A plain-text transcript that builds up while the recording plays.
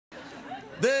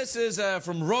This is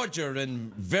from Roger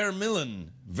in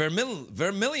Vermilion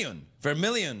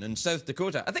in South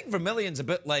Dakota. I think Vermilion's a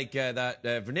bit like that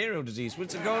venereal disease.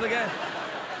 What's it called again?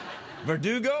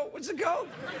 Verdugo? What's it called?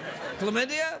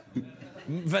 Chlamydia?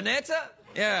 Veneta?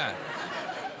 Yeah.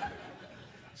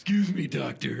 Excuse me,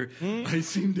 doctor. I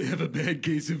seem to have a bad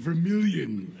case of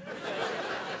vermilion.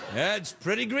 Yeah, it's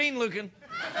pretty green looking.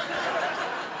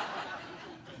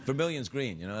 Vermilion's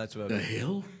green, you know, that's what... The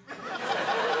hell?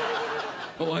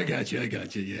 Oh, I got you,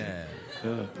 yeah.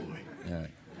 Oh, boy. All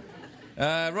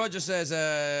right. Roger says,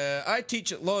 I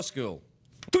teach at law school.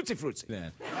 Tootsie Fruitsy. Yeah.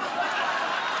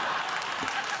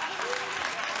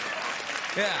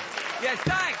 Yeah,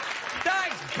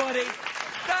 thanks, buddy.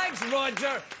 Thanks,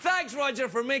 Roger. Thanks, Roger,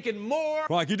 for making more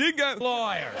Crikey dingo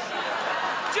lawyers.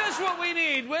 Just what we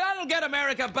need. That'll get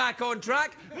America back on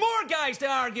track. More guys to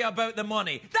argue about the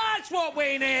money. That's what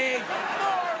we need.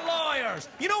 More lawyers.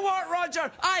 You know what,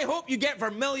 Roger? I hope you get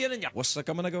Vermilion and your What's that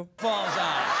coming to go? falls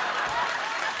out.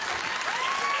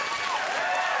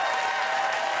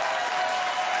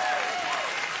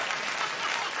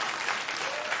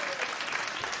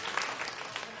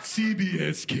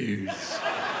 CBS cares.